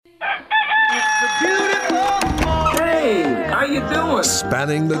Hey, how you doing?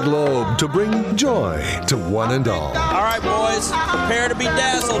 Spanning the globe to bring joy to one and all. All right, boys, prepare to be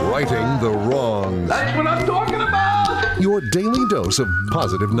dazzled. Righting the wrongs. That's what I'm talking about! Your daily dose of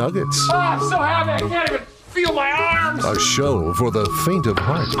positive nuggets. Oh, I'm so happy I can't even feel my arms! A show for the faint of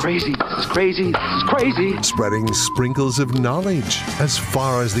heart. It's crazy, it's crazy, it's crazy. Spreading sprinkles of knowledge as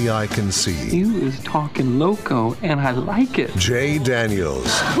far as the eye can see. You is talking loco, and I like it. Jay Daniels.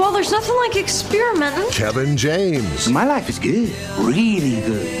 Well, there's nothing like experimenting. Kevin James. My life is good, really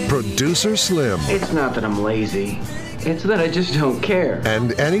good. Producer Slim. It's not that I'm lazy. It's that I just don't care.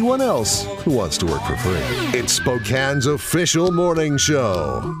 And anyone else who wants to work for free. It's Spokane's official morning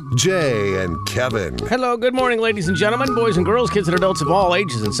show. Jay and Kevin. Hello, good morning, ladies and gentlemen, boys and girls, kids and adults of all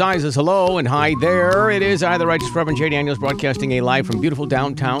ages and sizes. Hello and hi there. It is I, the Righteous Reverend Jay Daniels, broadcasting a live from beautiful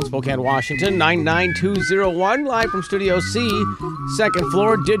downtown Spokane, Washington, 99201, live from Studio C, second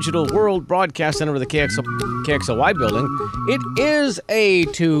floor, Digital World Broadcast Center of the KXLY building. It is a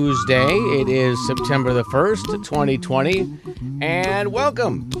Tuesday. It is September the 1st, 2020, and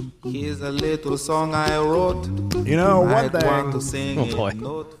welcome. Here's a little song I wrote. You know, one I'd want to thing. sing Oh, boy. it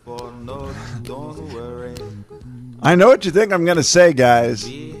note for note. Don't worry, I know what you think I'm going to say, guys,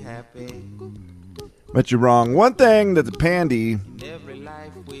 be happy. but you're wrong. One thing that the Pandy, In every life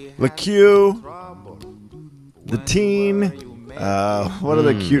we have LaQ, trouble. the Teen, what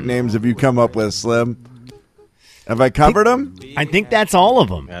other cute names have you come up with, Slim? Have I covered them? I think that's all of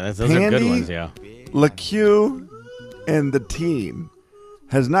them. Yeah, those are good Pandy? ones, yeah. LaQ and the Teen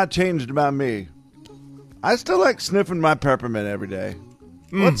has not changed about me. I still like sniffing my peppermint every day.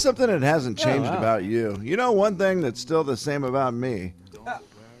 What's something that hasn't changed wow. about you? You know, one thing that's still the same about me.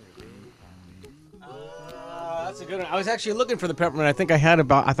 That's a good one. I was actually looking for the peppermint. I thought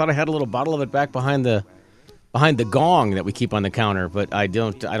I had a little bottle of it back behind the gong that we keep on the counter, but I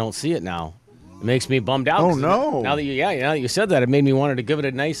don't see it now. It makes me bummed out. Oh, no. Now that you said that, it made me wanted to give it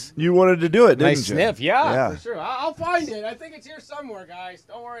a nice You wanted to do it, didn't nice you? sniff. Yeah, Yeah. for sure. I'll find it. I think it's here somewhere, guys.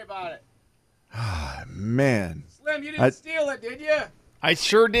 Don't worry about it. Man, Slim, you didn't steal it, did you? I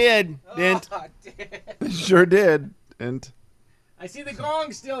sure did. Didn't. Oh, damn. sure did. And I see the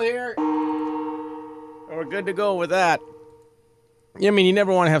gong still here. We're good to go with that. Yeah, I mean, you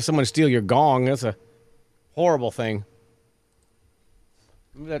never want to have someone steal your gong. That's a horrible thing.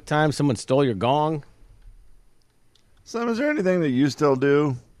 Remember that time someone stole your gong? Slim, is there anything that you still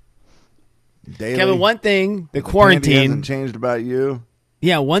do daily? Kevin, one thing, the that Pandy quarantine. hasn't changed about you.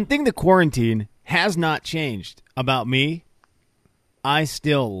 Yeah, one thing the quarantine has not changed about me. I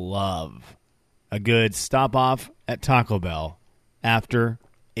still love a good stop off at Taco Bell after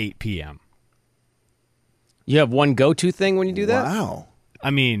 8 p.m. You have one go-to thing when you do that? Wow. I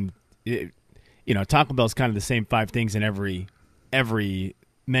mean, Taco Bell's kind of the same 5 things in every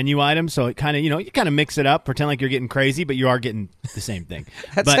menu item, so it kind of, you kind of mix it up, pretend like you're getting crazy, but you are getting the same thing.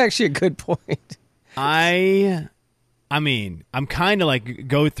 That's But actually a good point. I mean, I'm kind of like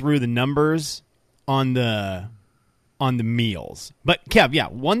go through the numbers on the meals. But Kev, yeah,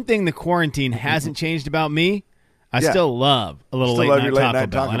 one thing the quarantine hasn't changed about me, I Yeah. still love a little Still late love night your late Taco night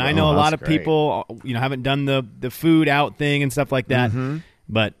Bell. Taco And I Bell. know Oh, a lot of that's great. people, haven't done the food out thing and stuff like that.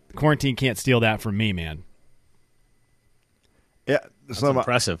 But quarantine can't steal that from me, man. Yeah, That's Slim,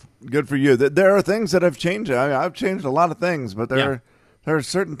 impressive. good for you. There are things that have changed. I've changed a lot of things, but there are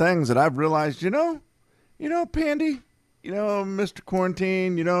certain things that I've realized, Pandy, Mr.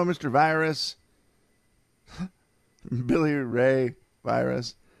 Quarantine, Mr. Virus, Billy Ray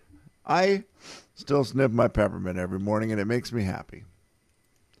Virus. I still sniff my peppermint every morning, and it makes me happy.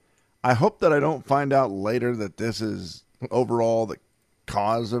 I hope that I don't find out later that this is overall the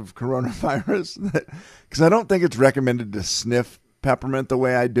cause of coronavirus, because I don't think it's recommended to sniff peppermint the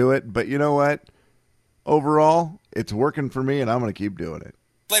way I do it. But you know what? Overall, it's working for me, and I'm going to keep doing it.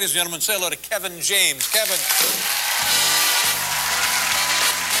 Ladies and gentlemen, say hello to Kevin James. Kevin.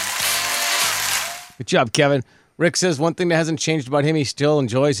 Good job, Kevin. Rick says one thing that hasn't changed about him, he still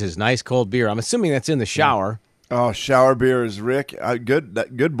enjoys his nice cold beer. I'm assuming that's in the shower. Oh, shower beer is Rick.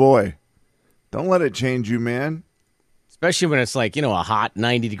 Good boy. Don't let it change you, man. Especially when it's like, a hot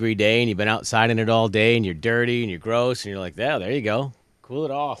 90-degree day and you've been outside in it all day and you're dirty and you're gross and you're like, there you go. Cool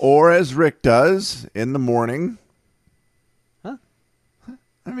it off. Or as Rick does in the morning. Huh?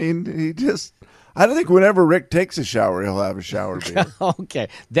 I mean, I don't think whenever Rick takes a shower, he'll have a shower beer. Okay.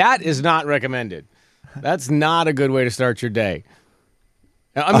 That is not recommended. That's not a good way to start your day.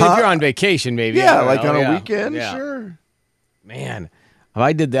 I mean, if you're on vacation, maybe. Yeah, I don't like know. on a Yeah. weekend, Yeah. sure. Man, if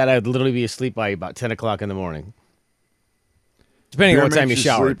I did that, I'd literally be asleep by about 10 o'clock in the morning. Depending Beer on what time you makes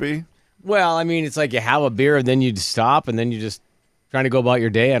shower. Sleepy. Well, I mean, it's like you have a beer and then you stop and then you just trying to go about your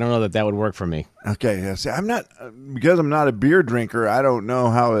day, I don't know that would work for me. Okay, yeah. See, I'm not because I'm not a beer drinker. I don't know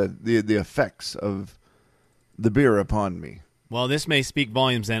how the effects of the beer upon me. Well, this may speak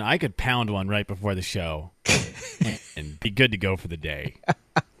volumes. Then I could pound one right before the show and be good to go for the day.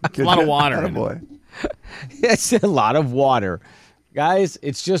 A lot of water. Boy. It's a lot of water, guys.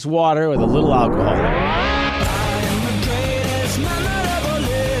 It's just water with a little alcohol.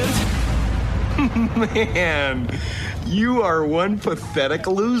 Man, you are one pathetic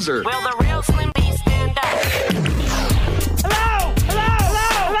loser. Will the real Slim B stand up?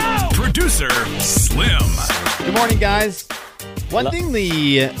 Hello! Producer Slim. Good morning, guys. One thing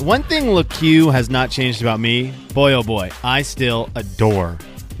LeQ has not changed about me, boy oh boy, I still adore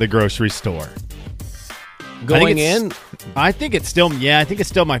the grocery store. Going in? I think it's still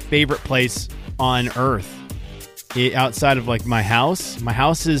my favorite place on earth. Outside of like my house. My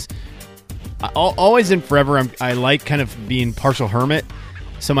house is always and forever. I like kind of being partial hermit.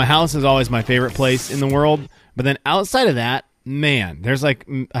 So my house is always my favorite place in the world. But then outside of that, man, there's like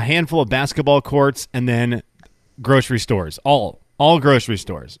a handful of basketball courts and then grocery stores. All grocery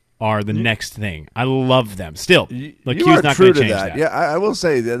stores are the next thing. I love them. Still, you LeQ's are not true going to change that. Yeah, I will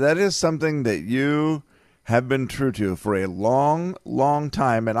say that is something that you have been true to for a long, long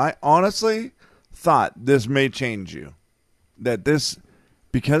time. And I honestly thought this may change you. That this,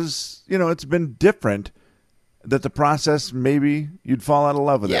 because, it's been different, that the process, maybe you'd fall out of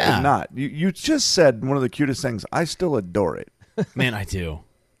love with it. If not. You just said one of the cutest things. I still adore it. Man, I do.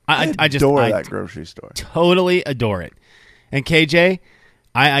 I just adore that grocery store. Totally adore it. And KJ,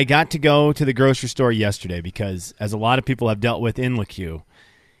 I got to go to the grocery store yesterday because, as a lot of people have dealt with in LeQ,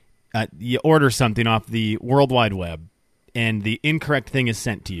 you order something off the World Wide Web, and the incorrect thing is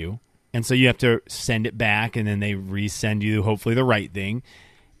sent to you. And so you have to send it back, and then they resend you, hopefully, the right thing.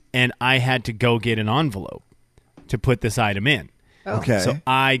 And I had to go get an envelope to put this item in. Okay. So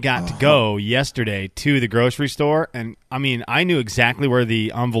I got to go yesterday to the grocery store, and, I knew exactly where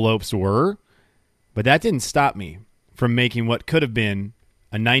the envelopes were, but that didn't stop me from making what could have been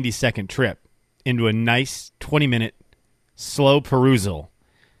a 90-second trip into a nice 20-minute slow perusal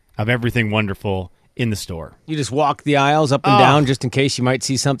of everything wonderful in the store. You just walk the aisles up and down just in case you might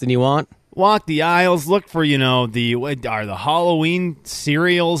see something you want? Walk the aisles, look for, are the Halloween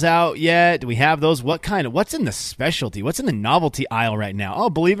cereals out yet? Do we have those? What's in the specialty? What's in the novelty aisle right now? Oh,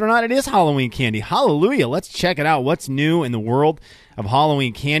 believe it or not, it is Halloween candy. Hallelujah. Let's check it out. What's new in the world of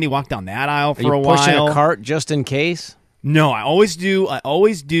Halloween candy? Walk down that aisle for a while. Pushing a cart just in case? No, I always do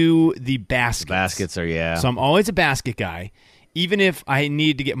the baskets. Baskets are, yeah. So I'm always a basket guy. Even if I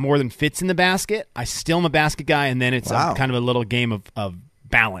need to get more than fits in the basket, I still am a basket guy, and then it's kind of a little game of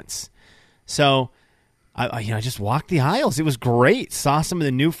balance. So I just walked the aisles. It was great. Saw some of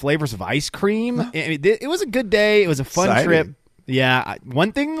the new flavors of ice cream. It was a good day. It was a fun trip. Yeah.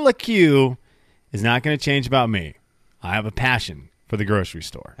 One thing LeQ is not going to change about me. I have a passion for the grocery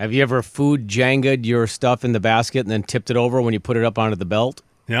store. Have you ever food Janga'd your stuff in the basket and then tipped it over when you put it up onto the belt?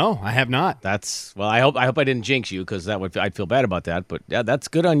 No, I have not. I hope I didn't jinx you because I'd feel bad about that. But yeah, that's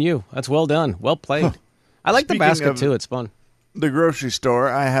good on you. That's well done. Well played. I like the basket too. It's fun. The grocery store,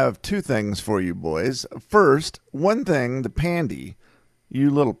 I have two things for you boys. First, one thing, the pandy, you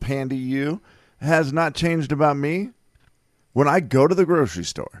little pandy you, has not changed about me. When I go to the grocery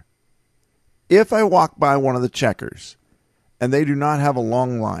store, if I walk by one of the checkers and they do not have a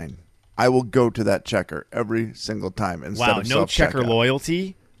long line, I will go to that checker every single time instead of no checker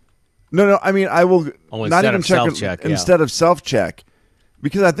loyalty? No, I will not even check instead of self-check,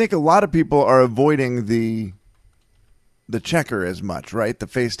 because I think a lot of people are avoiding the checker as much, right? The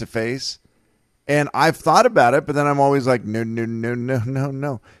face-to-face. And I've thought about it, but then I'm always like,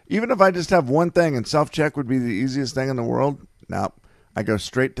 no. Even if I just have one thing and self-check would be the easiest thing in the world, no. I go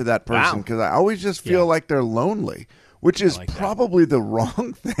straight to that person because I always just feel like they're lonely, which is probably the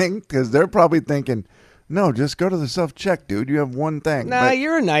wrong thing because they're probably thinking, no, just go to the self-check, dude. You have one thing. Nah,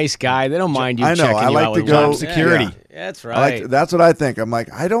 you're a nice guy. They don't mind you checking I like out to with go security. Yeah, that's right. That's what I think. I'm like,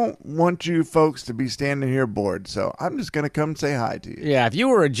 I don't want you folks to be standing here bored, so I'm just going to come say hi to you. Yeah, if you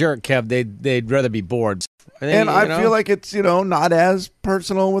were a jerk, Kev, they'd rather be bored. I feel like it's, not as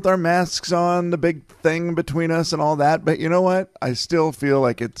personal with our masks on, the big thing between us and all that. But you know what? I still feel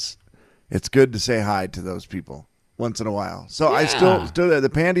like it's good to say hi to those people once in a while. So I still the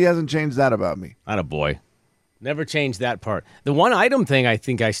pandy hasn't changed that about me. Attaboy. Never changed that part. The one item thing, I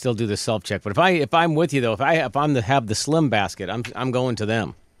think I still do the self-check. But if I'm with you, though, if I'm to have the slim basket, I'm going to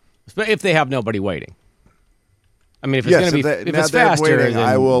them. If they have nobody waiting. I mean, if it's going to be, if it's faster, waiting, then,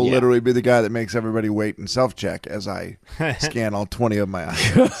 I will yeah. literally be the guy that makes everybody wait and self-check as I scan all 20 of my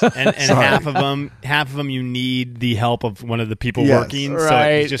items. and half of them, you need the help of one of the people working. Right. So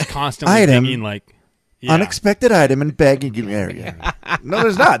it's just constantly Item. thinking like, yeah. Unexpected item in bagging area. No,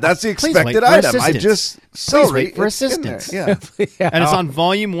 there's not. That's the Please wait expected for item. I assistance. just Please wait for it's in there. assistance. Yeah. And it's on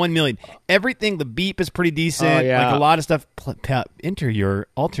volume 1 million. Everything, the beep is pretty decent. Oh, yeah. Like a lot of stuff, enter your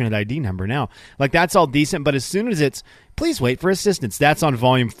alternate ID number now. Like that's all decent. But as soon as it's, please wait for assistance, that's on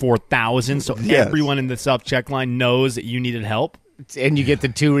volume 4000. So Yes. everyone in the self-check line knows that you needed help. And you get the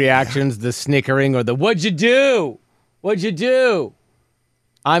two reactions, the snickering or the, what'd you do? What'd you do?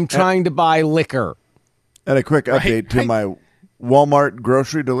 I'm trying to buy liquor. And a quick update to my Walmart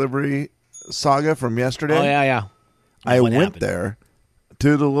grocery delivery saga from yesterday. Oh, yeah. I What went happened? there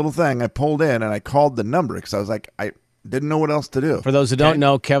to the little thing. I pulled in and I called the number because I was like, I didn't know what else to do. For those who don't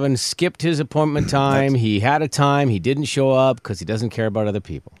know, Kevin skipped his appointment time. He had a time. He didn't show up because he doesn't care about other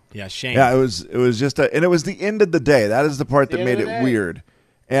people. Yeah, shame. Yeah, it was just and it was the end of the day. That is the part that made it weird.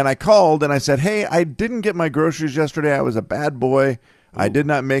 And I called and I said, hey, I didn't get my groceries yesterday. I was a bad boy. I did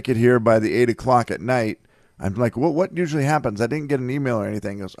not make it here by the 8 o'clock at night. I'm like, what usually happens? I didn't get an email or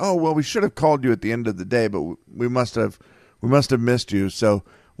anything. He goes, oh, well, we should have called you at the end of the day, but we must have missed you. So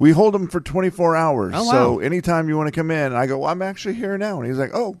we hold them for 24 hours. Oh, wow. So anytime you want to come in, and I go, well, I'm actually here now. And he's like,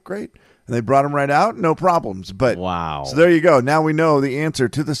 oh, great. And they brought him right out. No problems. But wow. So there you go. Now we know the answer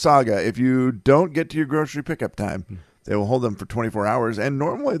to the saga. If you don't get to your grocery pickup time, they will hold them for 24 hours. And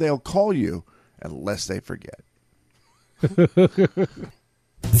normally they'll call you unless they forget.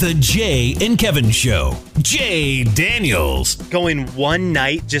 The Jay and Kevin Show. Jay Daniels. Going one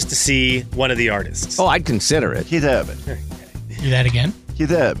night just to see one of the artists. Oh, I'd consider it. Keith Urban. Do that again?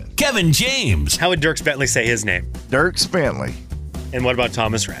 Keith Urban. Kevin James. How would Dierks Bentley say his name? Dirk Bentley. And what about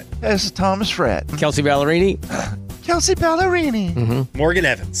Thomas Rhett? This is Thomas Rhett. Kelsey Ballerini. Kelsey Ballerini. Mm-hmm. Morgan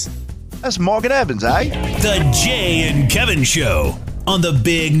Evans. That's Morgan Evans, eh? The Jay and Kevin Show on the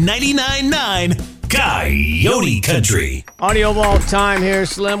Big 99.9 Coyote Country. Audio Vault time here,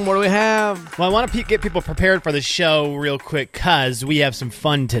 Slim. What do we have? Well, I want to get people prepared for the show real quick because we have some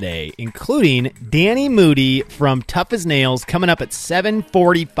fun today, including Danny Moody from Tough as Nails coming up at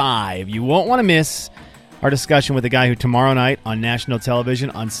 7:45. You won't want to miss our discussion with the guy who tomorrow night on national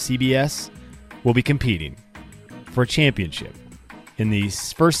television on CBS will be competing for a championship in the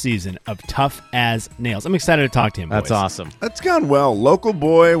first season of Tough as Nails. I'm excited to talk to him. That's boys. awesome. That's gone well. Local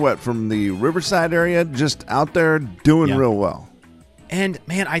boy, from the Riverside area, just out there doing real well. And,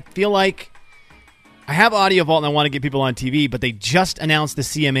 man, I feel like I have Audio Vault and I want to get people on TV, but they just announced the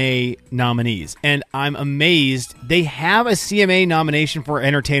CMA nominees. And I'm amazed they have a CMA nomination for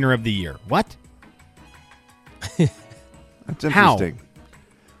Entertainer of the Year. What? That's interesting. How?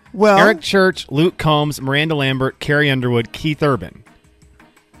 Well, Eric Church, Luke Combs, Miranda Lambert, Carrie Underwood, Keith Urban.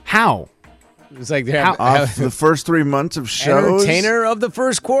 How? It's like they're off the first 3 months of shows. Entertainer of the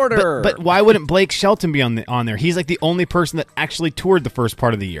first quarter. But why wouldn't Blake Shelton be on there? He's like the only person that actually toured the first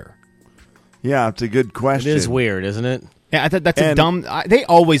part of the year. Yeah, it's a good question. It is weird, isn't it? Yeah, I thought that's a dumb. They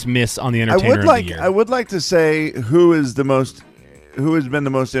always miss on the Entertainer of the Year. I would like to say who has been the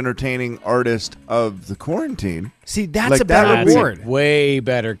most entertaining artist of the quarantine. See, that's a better award. Way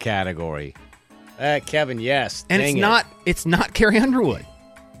better category. Kevin, yes. And it's not Carrie Underwood.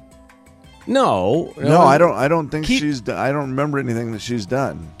 No, I don't think she's done. I don't remember anything that she's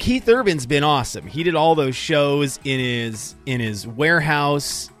done. Keith Urban's been awesome. He did all those shows in his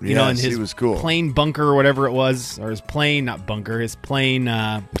warehouse, in his he was cool. plane bunker or whatever it was, or his plane, not bunker, his plane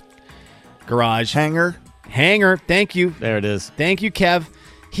garage. Hangar. Thank you. There it is. Thank you, Kev.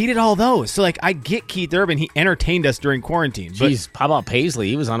 He did all those. So, I get Keith Urban. He entertained us during quarantine. Jeez, how about Paisley?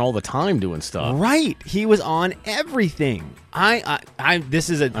 He was on all the time doing stuff. Right. He was on everything. This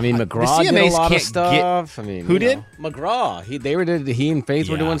is a. I mean, McGraw did a lot of stuff. Who did? McGraw. He and Faith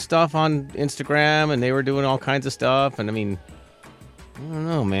were doing stuff on Instagram, and they were doing all kinds of stuff. And I mean, I don't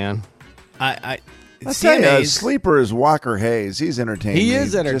know, man. I tell you, sleeper is Walker Hayes. He's entertaining. He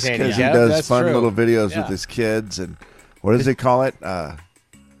is entertaining. Just because Yeah, he does that's fun true. little videos with his kids and what does he call it?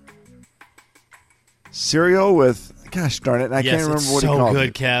 Cereal with, gosh darn it, I can't remember what he called it. So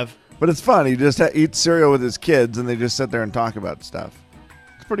good, Kev. But it's fun. He just eats cereal with his kids, and they just sit there and talk about stuff.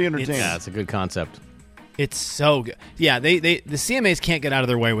 It's pretty entertaining. Yeah, it's a good concept. It's so good. Yeah, the CMAs can't get out of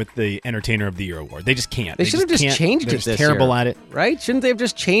their way with the Entertainer of the Year award. They just can't. They should have just changed They're it this terrible year, at it. right? Shouldn't they have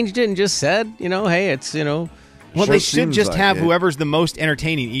just changed it and just said, hey, it's, Well, Sure they should seems just like have it. whoever's the most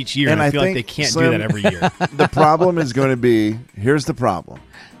entertaining each year. And And I I feel like think, they can't Slim, do that every year. The problem is going to be, here's the problem.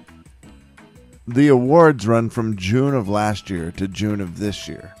 The awards run from June of last year to June of this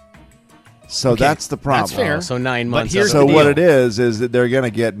year. So that's the problem. That's fair. So 9 months. here's So the what deal. it is that they're going to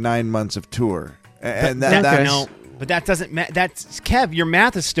get 9 months of tour. And that's... No, but that doesn't that's Kev, your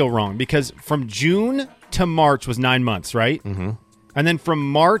math is still wrong because from June to March was 9 months, right? Mm-hmm. And then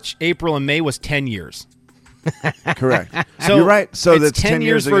from March, April, and May was 10 years. Correct. So you're right. So it's that's 10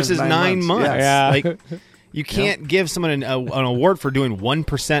 years against versus 9 months. Yes. Yeah. Like you can't give someone an award for doing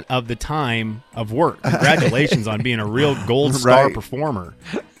 1% of the time of work. Congratulations on being a real gold star Right. performer.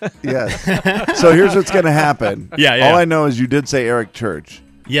 Yes. So here's what's going to happen. Yeah. All I know is you did say Eric Church.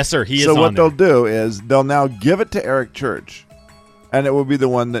 Yes, sir. He is So on what there. they'll do is they'll now give it to Eric Church, and it will be the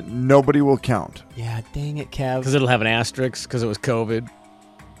one that nobody will count. Yeah, dang it, Kev. Because it'll have an asterisk because it was COVID.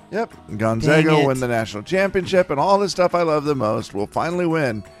 Yep. Gonzaga Dang will it. win the national championship, and all the stuff I love the most will finally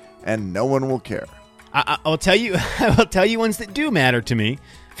win, and no one will care. I'll tell you. I'll tell you ones that do matter to me.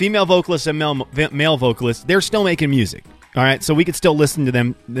 Female vocalists and male vocalists. They're still making music. All right, so we could still listen to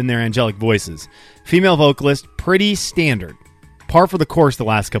them in their angelic voices. Female vocalist, pretty standard, par for the course the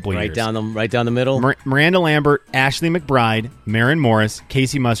last couple of years. Right down the middle. Miranda Lambert, Ashley McBride, Maren Morris,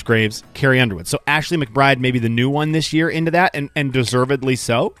 Casey Musgraves, Carrie Underwood. So Ashley McBride may be the new one this year into that, and deservedly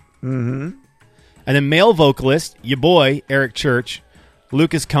so. Mm-hmm. And then male vocalist, your boy, Eric Church,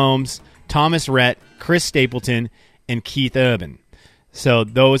 Lucas Combs, Thomas Rhett, Chris Stapleton, and Keith Urban. So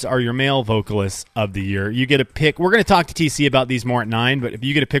those are your male vocalists of the year. You get to pick. We're going to talk to TC about these more at 9, but if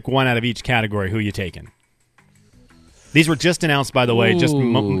you get to pick one out of each category, who are you taking? These were just announced, by the way, just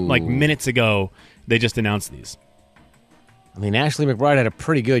like minutes ago. They just announced these. I mean, Ashley McBride had a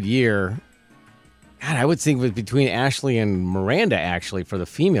pretty good year. God, I would think it was between Ashley and Miranda, actually, for the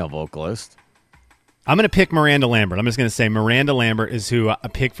female vocalist. I'm going to pick Miranda Lambert. I'm just going to say Miranda Lambert is who I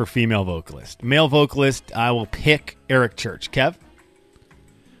pick for female vocalist. Male vocalist, I will pick Eric Church. Kev?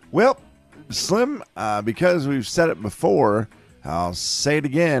 Well, Slim, because we've said it before, I'll say it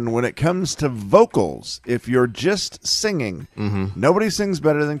again. When it comes to vocals, if you're just singing, nobody sings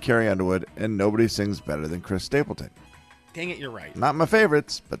better than Carrie Underwood, and nobody sings better than Chris Stapleton. Dang it, you're right. Not my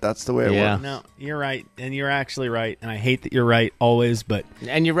favorites, but that's the way it works. No, you're right, and you're actually right, and I hate that you're right always, but...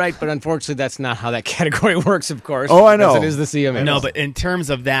 And you're right, but unfortunately that's not how that category works, of course. Oh, I know. Because it is the CMA. No, but in terms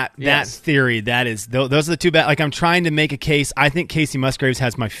of that Yes. theory, that is... Those are the two bad... Like, I'm trying to make a case. I think Casey Musgraves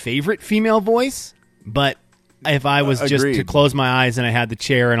has my favorite female voice, but... If I was just to Agreed. close my eyes and I had the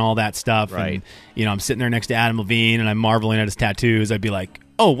chair and all that stuff, Right. and I'm sitting there next to Adam Levine and I'm marveling at his tattoos, I'd be like,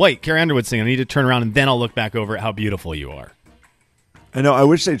 "Oh wait, Carrie Underwood singing." I need to turn around and then I'll look back over at how beautiful you are. I know. I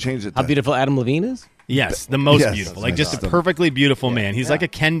wish they changed it. How beautiful Adam Levine is? Yes, the most Yes, beautiful, that's like just a awesome. perfectly beautiful man. He's like a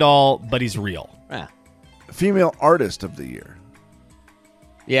Ken doll, but he's real. Yeah. Female Artist of the Year.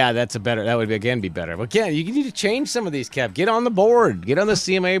 Yeah, that would again be better. But yeah, you need to change some of these, Kev. Get on the board. Get on the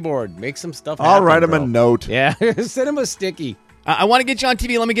CMA board. Make some stuff happen. I'll write him bro. a note. Yeah, send him a sticky. I want to get you on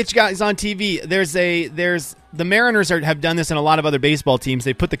TV. Let me get you guys on TV. There's the Mariners have done this in a lot of other baseball teams.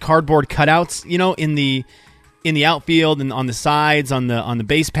 They put the cardboard cutouts, in the outfield and on the sides, on the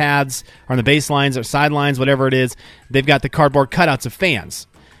base paths, or on the baselines or sidelines, whatever it is. They've got the cardboard cutouts of fans.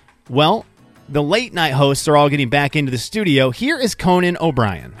 Well, the late night hosts are all getting back into the studio. Here is Conan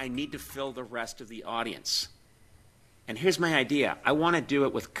O'Brien. I need to fill the rest of the audience. And here's my idea. I want to do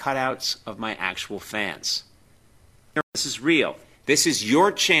it with cutouts of my actual fans. This is real. This is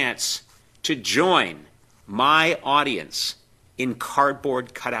your chance to join my audience in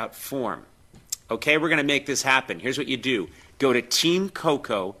cardboard cutout form. Okay, we're going to make this happen. Here's what you do. Go to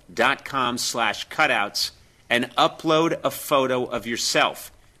teamcoco.com/cutouts and upload a photo of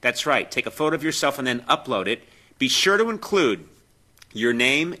yourself. That's right. Take a photo of yourself and then upload it. Be sure to include your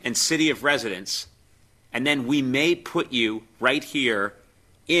name and city of residence, and then we may put you right here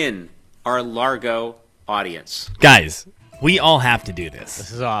in our Largo audience. Guys, we all have to do this.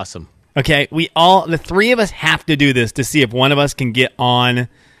 This is awesome. Okay, the three of us have to do this to see if one of us can get on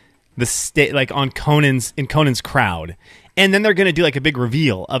the state, like in Conan's crowd, and then they're going to do like a big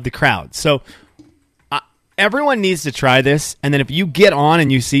reveal of the crowd. So everyone needs to try this, and then if you get on and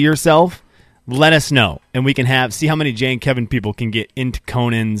you see yourself, let us know, and we can see how many Jay and Kevin people can get into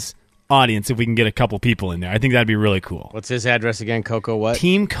Conan's audience if we can get a couple people in there. I think that'd be really cool. What's his address again? Coco what?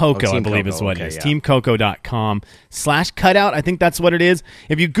 Team Coco, Team I believe Coco. is what Okay, it is. yeah. Teamcoco.com/cutout. I think that's what it is.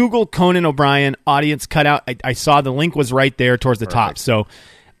 If you Google Conan O'Brien audience cutout, I saw the link was right there towards the top. So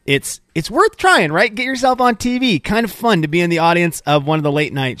it's worth trying, right? Get yourself on TV. Kind of fun to be in the audience of one of the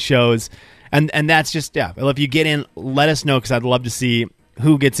late night shows. And that's just, well, if you get in, let us know, because I'd love to see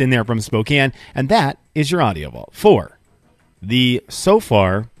who gets in there from Spokane. And that is your audio vault for the, so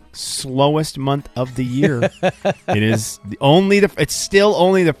far, slowest month of the year. It is it's still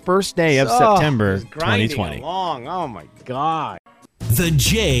only the first day of September it's grinding 2020. along. Oh my God. The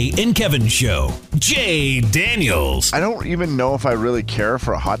Jay and Kevin Show. Jay Daniels. I don't even know if I really care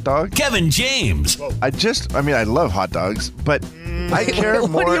for a hot dog. Kevin James. I love hot dogs, but I care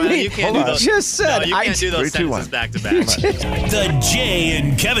more. What do you mean? You can't Hold do on. those. Just said. No, you can't do those 3, 2, 1. sentences back to back. The Jay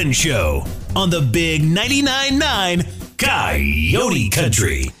and Kevin Show on the Big 99.9 Coyote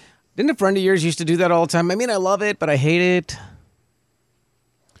Country. Didn't a friend of yours used to do that all the time? I mean, I love it, but I hate it.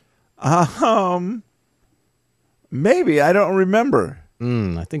 Maybe. I don't remember.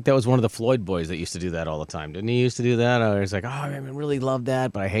 I think that was one of the Floyd boys that used to do that all the time. Didn't he used to do that? I was like, oh, I really love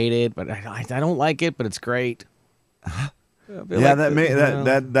that, but I hate it. But I don't like it, but it's great. Yeah,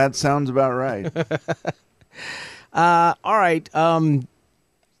 that sounds about right. All right.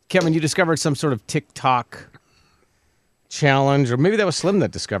 Kevin, you discovered some sort of TikTok challenge, or maybe that was Slim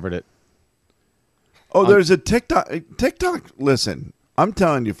that discovered it. Oh, there's a TikTok. Listen, I'm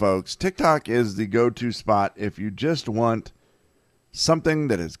telling you, folks, TikTok is the go-to spot if you just want something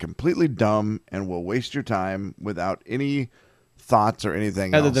that is completely dumb and will waste your time without any thoughts or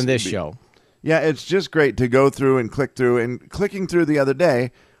anything Other else. than this show. Yeah, it's just great to go through and click through. And clicking through the other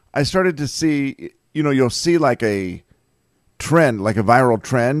day, I started to see, you'll see like a trend, like a viral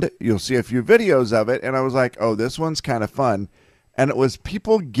trend. You'll see a few videos of it. And I was like, oh, this one's kind of fun. And it was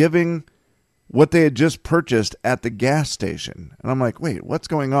people giving what they had just purchased at the gas station. And I'm like, wait, what's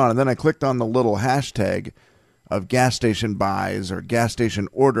going on? And then I clicked on the little hashtag of gas station buys or gas station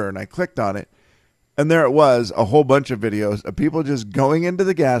order, and I clicked on it. And there it was, a whole bunch of videos of people just going into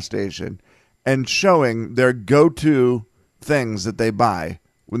the gas station and showing their go-to things that they buy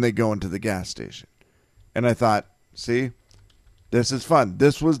when they go into the gas station. And I thought, see, this is fun.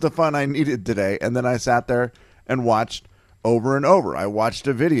 This was the fun I needed today. And then I sat there and watched over and over. I watched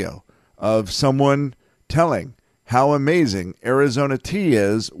a video of someone telling how amazing Arizona tea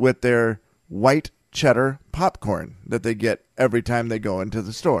is with their white cheddar popcorn that they get every time they go into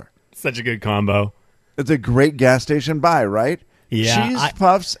the store. Such a good combo. It's a great gas station buy, right? Yeah, Cheese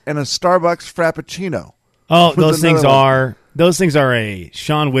puffs and a Starbucks Frappuccino. Oh, those things are a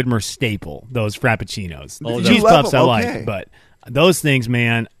Sean Widmer staple. Those Frappuccinos. Oh, Cheese puffs I okay. like, but those things,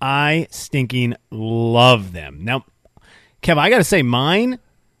 man, I stinking love them. Now, Kev, I got to say mine,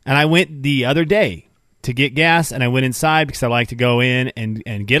 and I went the other day to get gas, and I went inside because I like to go in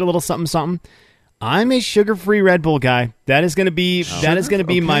and get a little something. I'm a sugar-free Red Bull guy. That is going to be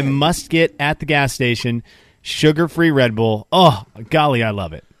my must-get at the gas station. Sugar-free Red Bull. Oh, golly, I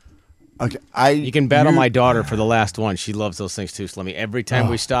love it. Okay, you can bet on my daughter for the last one. She loves those things too, Slimmy. Every time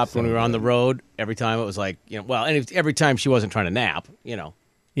we stopped when we were on the road, every time it was like, and every time she wasn't trying to nap,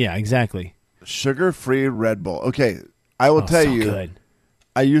 Yeah, exactly. Sugar-free Red Bull. Okay, I will tell you, good.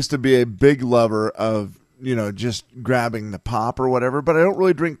 I used to be a big lover of just grabbing the pop or whatever, but I don't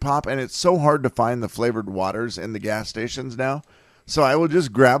really drink pop, and it's so hard to find the flavored waters in the gas stations now. So I will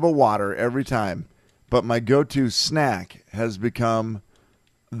just grab a water every time. But my go-to snack has become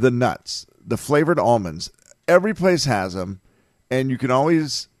the nuts, the flavored almonds. Every place has them, and you can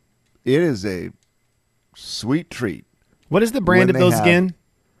always, it is a sweet treat. What is the brand of those again?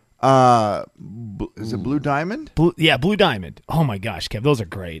 Is it Blue Diamond? Blue Diamond. Oh my gosh, Kev, those are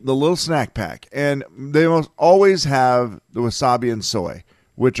great. The little snack pack. And they always have the wasabi and soy,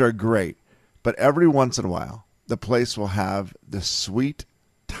 which are great. But every once in a while, the place will have the sweet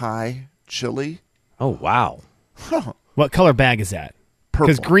Thai chili. Oh, wow. What color bag is that? Purple.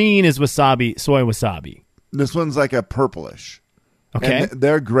 Because green is wasabi, soy wasabi. This one's like a purplish. Okay. And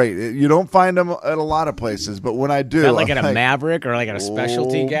they're great. You don't find them at a lot of places, but when I do. Is that like at a Maverick or like at a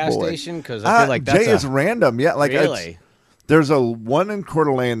specialty gas station? Because I feel like that's Jay is random. Yeah, like really? There's a one in Coeur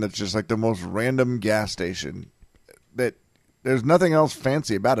d'Alene that's just like the most random gas station that there's nothing else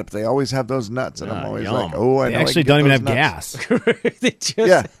fancy about it, but they always have those nuts. And I'm always like, oh, I they know actually don't even have gas.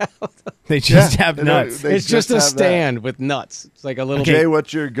 They just have nuts. It's just a stand with nuts. It's like a little. Jay,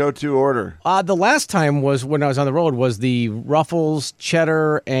 what's your go-to order? The last time was when I was on the road was the Ruffles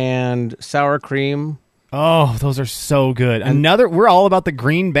cheddar and sour cream. Oh, those are so good. We're all about the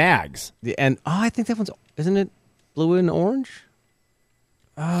green bags. And I think that one's, isn't it blue and orange?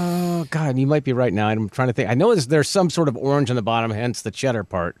 Oh, God, you might be right now. I'm trying to think. I know there's some sort of orange on the bottom, hence the cheddar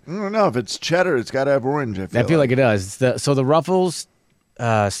part. I don't know. If it's cheddar, it's got to have orange. I feel like it does. So the Ruffles,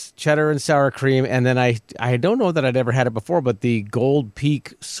 cheddar and sour cream, and then I don't know that I'd ever had it before, but the Gold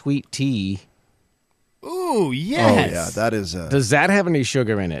Peak sweet tea. Ooh, yes. Oh, yeah, that is. Does that have any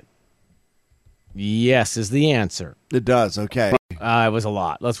sugar in it? Yes, is the answer. It does. Okay. It was a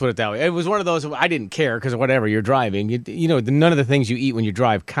lot. Let's put it that way. It was one of those. I didn't care because whatever you're driving, none of the things you eat when you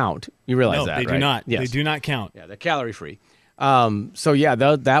drive count. You realize that, they right? do not. Yes. They do not count. Yeah, they're calorie free. So yeah,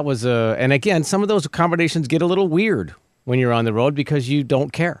 that was and again, some of those combinations get a little weird. when you're on the road because you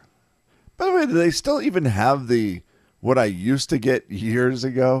don't care. By the way, do they still even have what I used to get years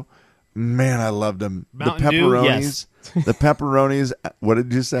ago? Man, I loved them. Mountain the Dew, pepperonis. yes. The pepperonis. What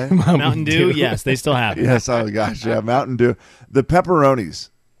did you say? Mountain Dew, yes, they still have it. Yes, oh gosh, yeah, Mountain Dew. The pepperonis.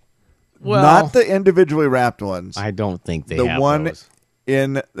 Well, not the individually wrapped ones. I don't think they the have one those.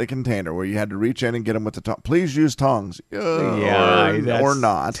 in the container where you had to reach in and get them with the tongs. Please use tongs. Or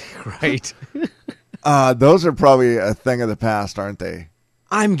not. Right. Those are probably a thing of the past, aren't they?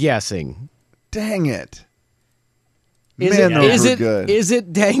 I'm guessing. Dang it. Is Man, those were it good. Is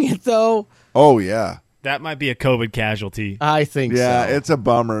it dang it though? Oh yeah. That might be a COVID casualty. I think Yeah, so. it's a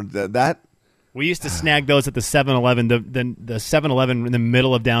bummer. That We used to snag those at the 7-Eleven, the 7-Eleven in the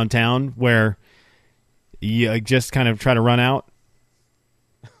middle of downtown where you just kind of try to run out.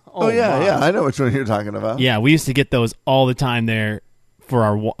 Oh yeah, I know which one you're talking about. Yeah, we used to get those all the time there for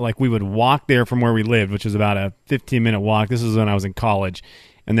our we would walk there from where we lived, which was about a 15-minute walk. This was when I was in college,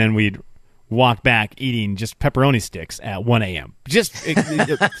 and then we'd walk back eating just pepperoni sticks at 1 a.m. Just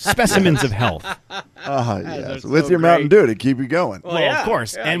specimens of health. Yes, with your Mountain Dew to keep you going. Well, of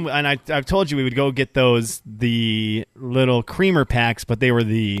course, and I've told you we would go get the little creamer packs, but they were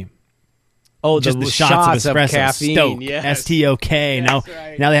just the shots of espresso, caffeine. Stoke, Yes. S-T-O-K. Now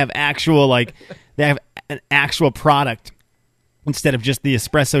they have actual they have an actual product instead of just the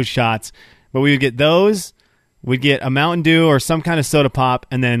espresso shots. But we would get those. We'd get a Mountain Dew or some kind of soda pop,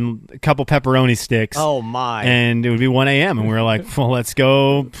 and then a couple pepperoni sticks. Oh my! And it would be 1 a.m. and we were like, "Well, let's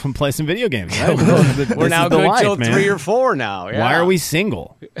go play some video games." Right? We're now good till 3 or 4 now. Yeah. Why are we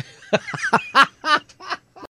single?